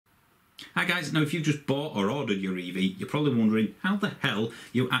Hi guys, now if you just bought or ordered your EV, you're probably wondering how the hell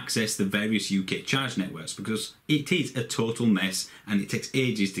you access the various UK charge networks, because it is a total mess and it takes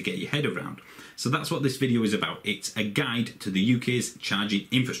ages to get your head around. So that's what this video is about. It's a guide to the UK's charging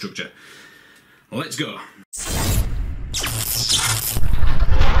infrastructure. Let's go.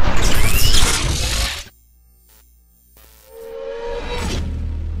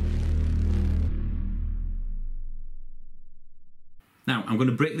 Now, I'm going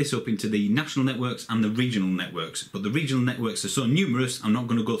to break this up into the national networks and the regional networks, but the regional networks are so numerous, I'm not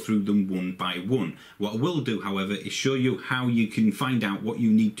going to go through them one by one. What I will do, however, is show you how you can find out what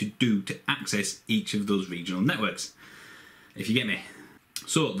you need to do to access each of those regional networks, if you get me.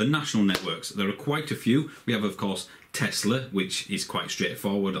 So, the national networks, there are quite a few. We have, of course, Tesla, which is quite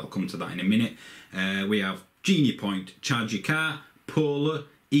straightforward. I'll come to that in a minute. We have Gini Point, Charge Your Car, Polar,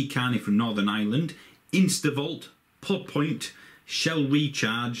 Econ from Northern Ireland, Instavolt, Whatpoint, Shell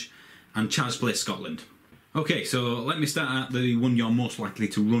Recharge and Chargemaster Scotland. Okay, so let me start at the one you're most likely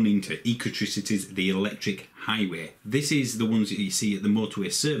to run into, Ecotricity's The Electric Highway. This is the ones that you see at the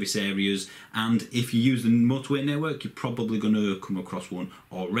motorway service areas, and if you use the motorway network, you're probably going to come across one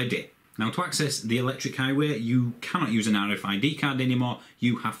already. Now, to access the electric highway, you cannot use an RFID card anymore,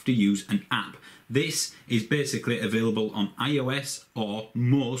 you have to use an app. This is basically available on iOS or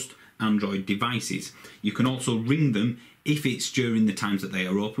most Android devices. You can also ring them if it's during the times that they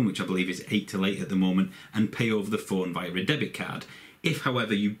are open, which I believe is 8 till 8 at the moment, and pay over the phone via a debit card. If,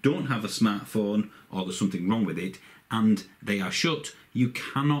 however, you don't have a smartphone or there's something wrong with it and they are shut, you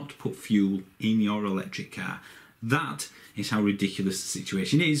cannot put fuel in your electric car. That is how ridiculous the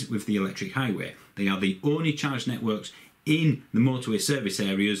situation is with the electric highway. They are the only charge networks in the motorway service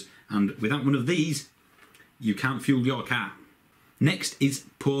areas, and without one of these, you can't fuel your car. Next is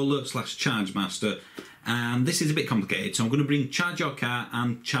Polar/Chargemaster, and this is a bit complicated, so I'm going to bring Charge Your Car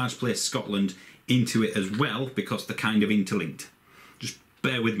and Chargemaster Scotland into it as well, because they're kind of interlinked. Just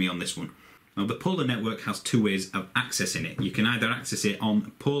bear with me on this one. Now, the Polar network has two ways of accessing it. You can either access it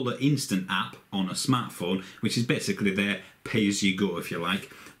on Polar Instant app on a smartphone, which is basically their pay-as-you-go, if you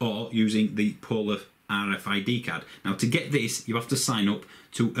like, or using the Polar RFID card. Now, to get this, you have to sign up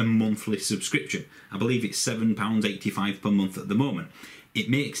to a monthly subscription. I believe it's £7.85 per month at the moment. It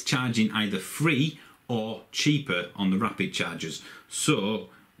makes charging either free or cheaper on the rapid chargers. So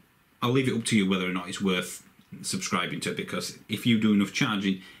I'll leave it up to you whether or not it's worth subscribing to, because if you do enough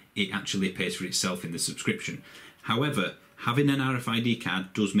charging, it actually pays for itself in the subscription. However, having an RFID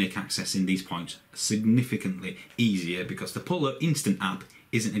card does make accessing these points significantly easier, because the Polar Instant app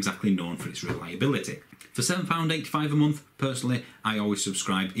isn't exactly known for its reliability. For £7.85 a month, personally, I always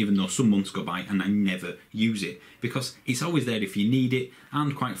subscribe, even though some months go by and I never use it, because it's always there if you need it,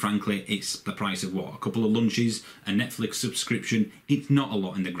 and quite frankly, it's the price of what, a couple of lunches, a Netflix subscription. It's not a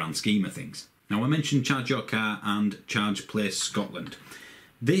lot in the grand scheme of things. Now, I mentioned Charge Your Car and Chargemaster Scotland.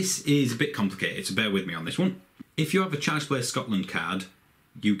 This is a bit complicated, so bear with me on this one. If you have a Chargemaster Scotland card,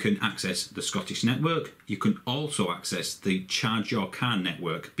 you can access the Scottish network. You can also access the Charge Your Car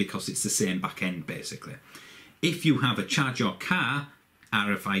network, because it's the same back end basically. If you have a Charge Your Car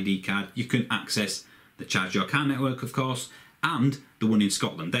RFID card, you can access the Charge Your Car network, of course, and the one in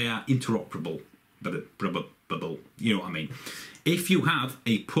Scotland. They are interoperable, you know what I mean. If you have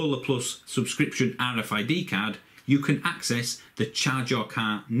a Polar Plus subscription RFID card, you can access the Charge Your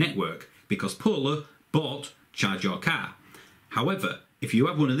Car network, because Polar bought Charge Your Car. However, if you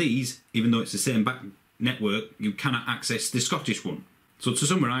have one of these, even though it's the same back network, you cannot access the Scottish one. So to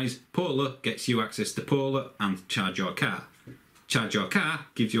summarise, Polar gets you access to Polar and Charge Your Car. Charge Your Car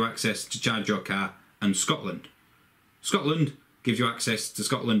gives you access to Charge Your Car and Scotland. Scotland gives you access to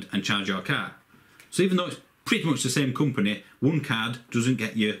Scotland and Charge Your Car. So even though it's pretty much the same company, one card doesn't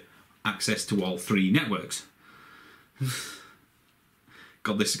get you access to all three networks.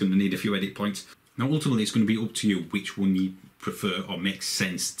 God, this is going to need a few edit points. Now, ultimately, it's going to be up to you which one you prefer or makes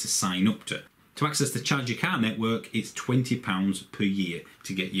sense to sign up to. To access the Charge Your Car network, it's £20 per year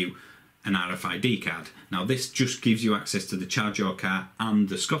to get you an RFID card. Now, this just gives you access to the Charge Your Car and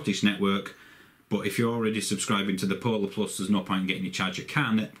the Scottish network, but if you're already subscribing to the Polar Plus, there's no point in getting your Charge Your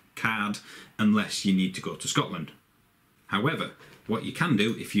Car card unless you need to go to Scotland. However, what you can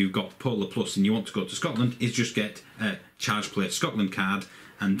do if you've got Polar Plus and you want to go to Scotland is just get a Chargemaster Scotland card,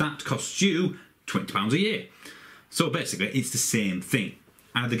 and that costs you £20 a year. So basically, it's the same thing.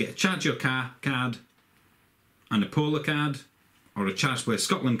 Either get a Charge Your Car card and a Polar card, or a Chargemaster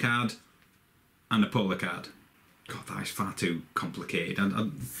Scotland card and a Polar card. God, that is far too complicated.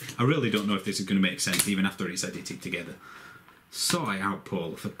 I really don't know if this is going to make sense even after it's edited together. Sort it out,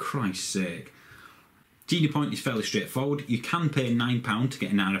 Paul, for Christ's sake. Gini Point is fairly straightforward. You can pay £9 to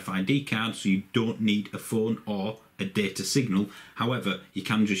get an RFID card, so you don't need a phone or a data signal. However, you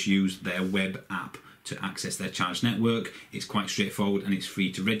can just use their web app to access their charge network. It's quite straightforward and it's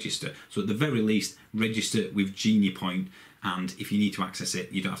free to register. So at the very least, register with Gini Point, and if you need to access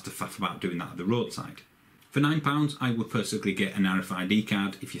it, you don't have to faff about doing that at the roadside. For £9, I would personally get an RFID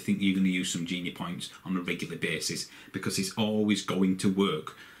card if you think you're going to use some Gini Points on a regular basis, because it's always going to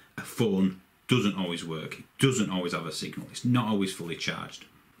work. A phone doesn't always work. It doesn't always have a signal. It's not always fully charged.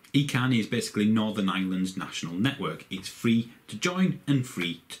 Econ is basically Northern Ireland's national network. It's free to join and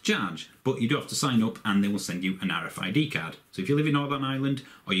free to charge, but you do have to sign up and they will send you an RFID card. So if you live in Northern Ireland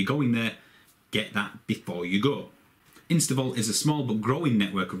or you're going there, get that before you go. Instavolt is a small but growing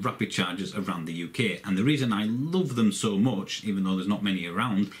network of rapid chargers around the UK, and the reason I love them so much, even though there's not many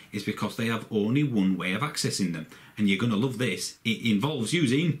around, is because they have only one way of accessing them. And you're going to love this. It involves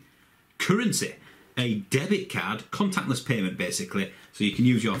using currency. A debit card, contactless payment basically, so you can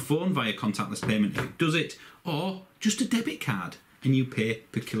use your phone via contactless payment if it does it, or just a debit card and you pay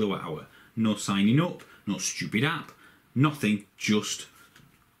per kilowatt hour. No signing up, no stupid app, nothing, just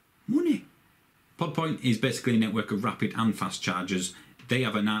money. Whatpoint is basically a network of rapid and fast chargers. They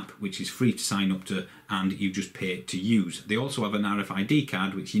have an app which is free to sign up to and you just pay to use. They also have an RFID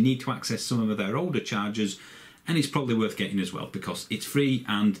card which you need to access some of their older chargers, and it's probably worth getting as well because it's free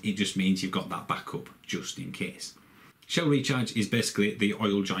and it just means you've got that backup just in case. Shell Recharge is basically the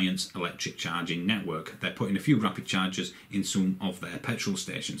oil giant's electric charging network. They're putting a few rapid chargers in some of their petrol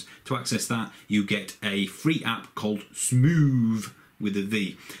stations. To access that, you get a free app called Smooth with a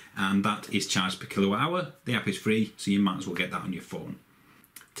V, and that is charged per kilowatt hour. The app is free, so you might as well get that on your phone.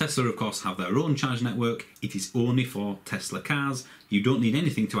 Tesla, of course, have their own charge network. It is only for Tesla cars. You don't need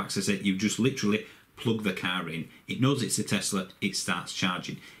anything to access it. You just literally plug the car in. It knows it's a Tesla, it starts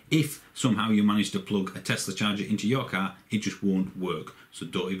charging. If somehow you manage to plug a Tesla charger into your car, it just won't work, so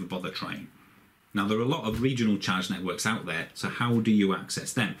don't even bother trying. Now, there are a lot of regional charge networks out there, so how do you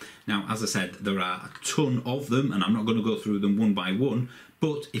access them? Now, as I said, there are a ton of them, and I'm not going to go through them one by one,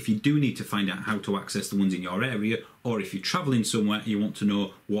 but if you do need to find out how to access the ones in your area, or if you're travelling somewhere and you want to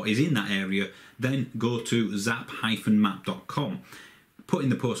know what is in that area, then go to zap-map.com. Put in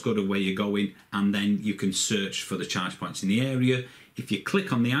the postcode of where you're going, and then you can search for the charge points in the area. If you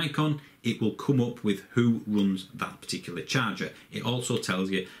click on the icon, it will come up with who runs that particular charger. It also tells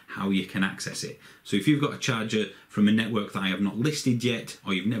you how you can access it. So if you've got a charger from a network that I have not listed yet,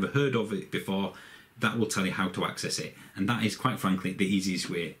 or you've never heard of it before, that will tell you how to access it. And that is, quite frankly, the easiest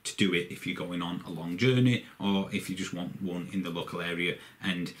way to do it if you're going on a long journey, or if you just want one in the local area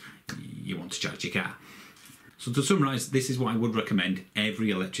and you want to charge your car. So to summarise, this is what I would recommend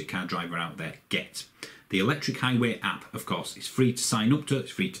every electric car driver out there get. The Electric Highway app, of course, is free to sign up to,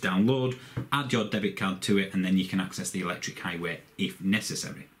 it's free to download, add your debit card to it, and then you can access the Electric Highway if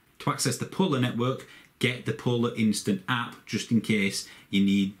necessary. To access the Polar network, get the Polar Instant app just in case you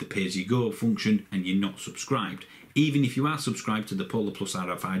need the pay-as-you-go function and you're not subscribed. Even if you are subscribed to the Polar Plus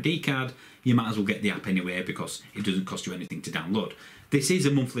RFID card, you might as well get the app anyway because it doesn't cost you anything to download. This is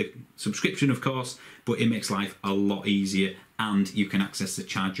a monthly subscription, of course, but it makes life a lot easier, and you can access the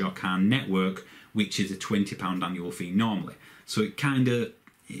Charge Your Car network, which is a £20 annual fee normally. So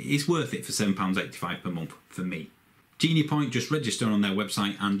it's worth it for £7.85 per month for me. Gini Point, just register on their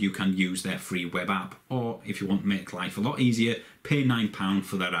website and you can use their free web app, or if you want to make life a lot easier, pay £9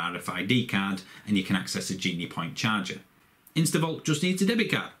 for their RFID card and you can access a Gini Point charger. Instavolt just needs a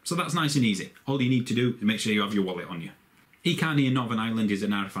debit card, so that's nice and easy. All you need to do is make sure you have your wallet on you. Econ in Northern Ireland is an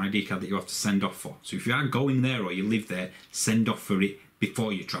RFID card that you have to send off for. So if you are going there or you live there, send off for it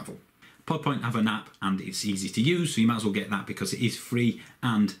before you travel. Whatpoint have an app and it's easy to use, so you might as well get that because it is free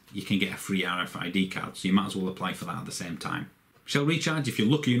and you can get a free RFID card, so you might as well apply for that at the same time. Shell Recharge, if you're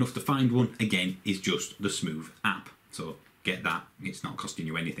lucky enough to find one, again, is just the Smooth app. So get that, it's not costing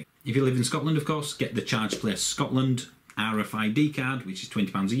you anything. If you live in Scotland, of course, get the Charge Place Scotland RFID card, which is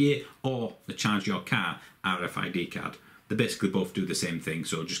 £20 a year, or the Charge Your Car RFID card. They basically both do the same thing,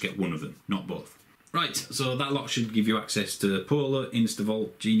 so just get one of them, not both. Right, so that lot should give you access to Polar, Instavolt,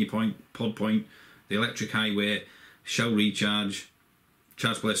 Gini Point, Whatpoint, the Electric Highway, Shell Recharge,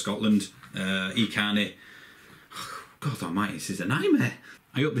 Charge Place Scotland, Econ. God almighty, this is a nightmare.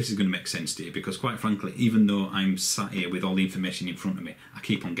 I hope this is going to make sense to you because, quite frankly, even though I'm sat here with all the information in front of me, I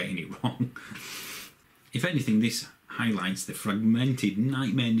keep on getting it wrong. If anything, this highlights the fragmented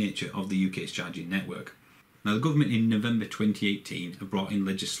nightmare nature of the UK's charging network. Now, the government in November 2018 have brought in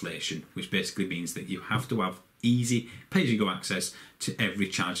legislation which basically means that you have to have easy, pay-as-you-go access to every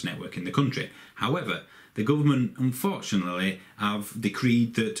charge network in the country. However, the government, unfortunately, have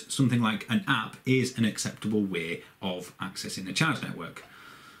decreed that something like an app is an acceptable way of accessing a charge network.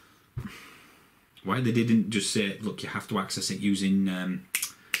 Why they didn't just say, look, you have to access it using,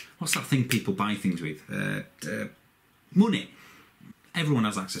 what's that thing people buy things with? Money. Everyone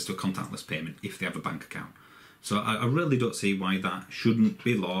has access to a contactless payment if they have a bank account. So I really don't see why that shouldn't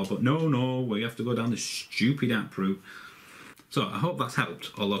be law, but no, we have to go down the stupid app route. So I hope that's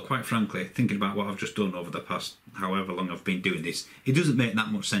helped, although quite frankly, thinking about what I've just done over the past however long I've been doing this, it doesn't make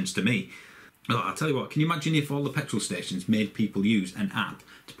that much sense to me. Oh, I'll tell you what, can you imagine if all the petrol stations made people use an app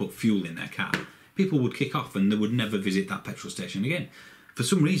to put fuel in their car? People would kick off and they would never visit that petrol station again. For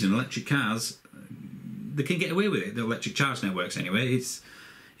some reason, electric cars, they can get away with it, the electric charge networks anyway. It's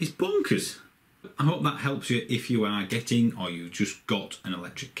bonkers. I hope that helps you if you are getting or you just got an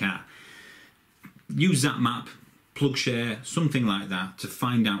electric car. Use that map, plug share, something like that to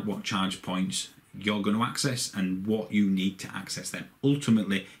find out what charge points you're going to access and what you need to access them.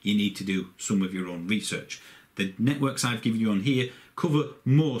 Ultimately, you need to do some of your own research. The networks I've given you on here cover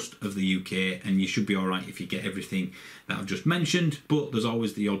most of the UK and you should be alright if you get everything that I've just mentioned, but there's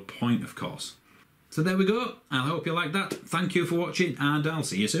always the odd point, of course. So there we go. I hope you like that. Thank you for watching and I'll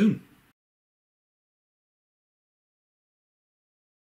see you soon.